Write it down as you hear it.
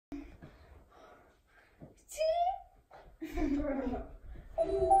Oh!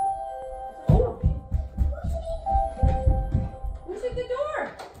 Who's at the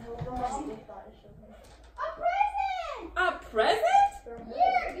door? A present! A present?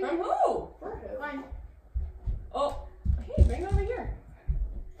 Here! From who? Mine. Oh, hey, bring it over here.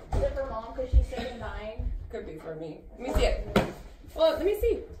 Is it for Mom because she's 79? Could be for me. Let me see it. Well, let me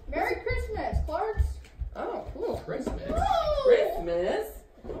see. Merry Christmas, Clark's. Oh, cool. Christmas. Christmas?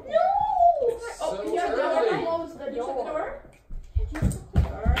 No! So yeah, early. Close the You shut the door. door?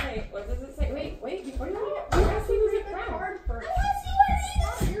 Alright, what does it say? Wait, before you leave it, we gotta see who's it from. I want to see what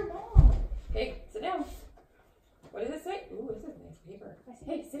it is. Your mom. Hey, sit down. What does it say? Ooh, this is nice paper.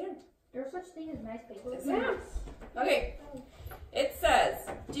 Hey, sit down. There's such thing as nice paper. Sit down. Okay. It says,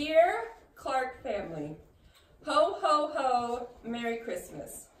 Dear Clark family, ho, ho, ho, Merry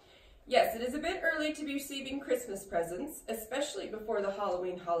Christmas. Yes, it is a bit early to be receiving Christmas presents, especially before the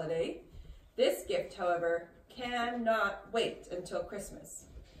Halloween holiday. This gift, however, cannot wait until Christmas.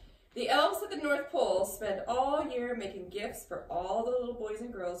 The elves at the North Pole spend all year making gifts for all the little boys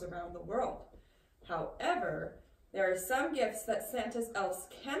and girls around the world. However, there are some gifts that Santa's elves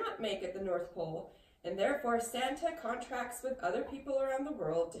cannot make at the North Pole, and therefore Santa contracts with other people around the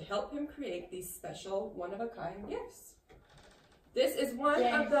world to help him create these special one-of-a-kind gifts. This is one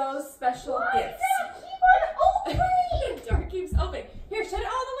of those special gifts. Keep on opening! The door keeps open. Here, shut it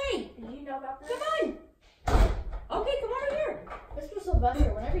all the way. Did you know about that? Come on. Okay, come over here. This was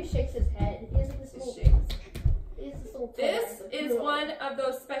Sylvester. Whenever he shakes his head, he has this little. It shakes. He has this little. This is one of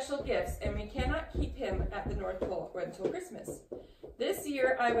those special gifts, and we cannot keep him at the North Pole until Christmas. This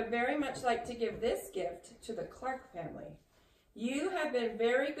year, I would very much like to give this gift to the Clark family. You have been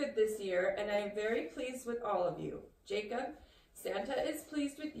very good this year, and I am very pleased with all of you. Jacob, Santa is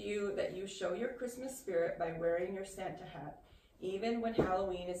pleased with you that you show your Christmas spirit by wearing your Santa hat, even when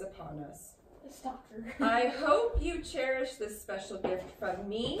Halloween is upon us. I hope you cherish this special gift from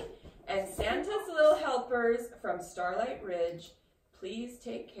me and Santa's little helpers from Starlight Ridge. Please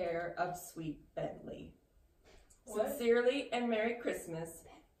take care of sweet Bentley. Sincerely and Merry Christmas,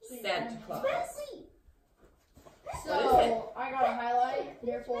 Santa Claus. So, I got a highlight,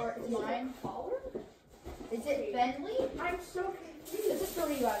 therefore it's mine. Is it Bentley? I'm so confused. This is for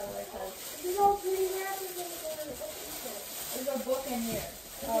me, by the way, because There's all pretty wrappers in there's a book in here.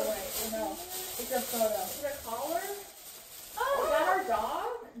 Oh, wait, no. It's a photo. Is it a collar? Oh, is that our dog?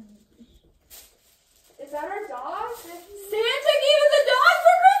 Is that our dog? Santa gave us a dog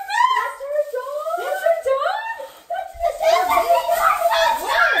for Christmas? That's our dog? That's our dog? That's the same.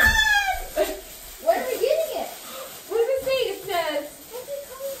 When are we getting it? What does it say?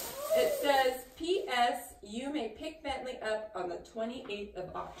 It says, P.S. You may pick Bentley up on the 28th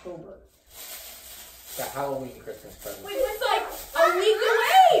of October. The Halloween Christmas present. Wait, It's what's like that? a week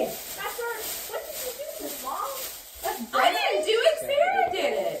away. That's our. What did you do this, Mom? I didn't do it. Sarah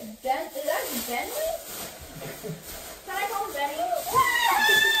did it. Is that Bentley? Can I call him Benny?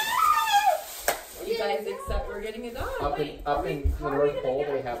 You guys accept we're getting a dog. Up in the North Pole,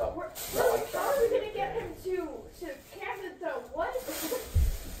 they have a How are we gonna get him to Canada? What?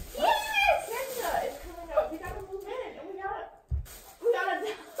 Yes! Canada is coming up. We gotta move in, and we got a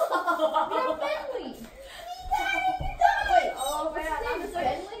dog. Bentley. Wait, oh man, What's his name?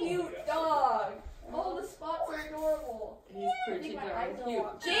 that's a cute dog. Oh, the spots are adorable. He's pretty My darn eyes are cute.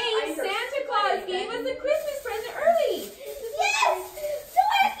 locked. James, My eyes are Santa Claus sweating. gave us a Christmas present early. Yes! So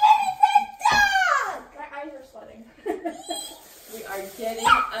I'm getting the dog! My eyes are sweating. We are getting a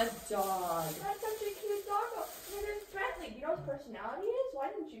dog. That's such a cute dog. His name's Bentley. You know what his personality is? Why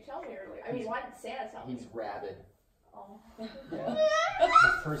didn't you tell me earlier? I mean, why didn't Santa tell me? He's rabid. Oh. His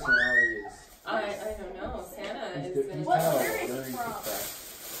personality is. I don't know. Santa He's is good. going He's to What kind of litter like is he learning to from? track.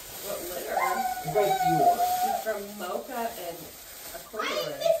 what litter? He's like Eeyore. He's from Mocha and a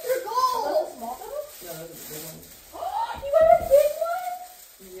corduroy. Mr. Gold. Those small dogs? No, those are the big ones. Oh, you got a big one?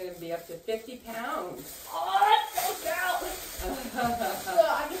 You're going to be up to 50 pounds. Oh, that's so proud. So I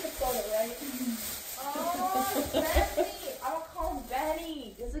get the photo, right? Oh, Benny. I'm gonna call him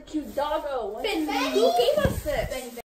Benny. This is a cute doggo. Benny. Who gave us this? Benny.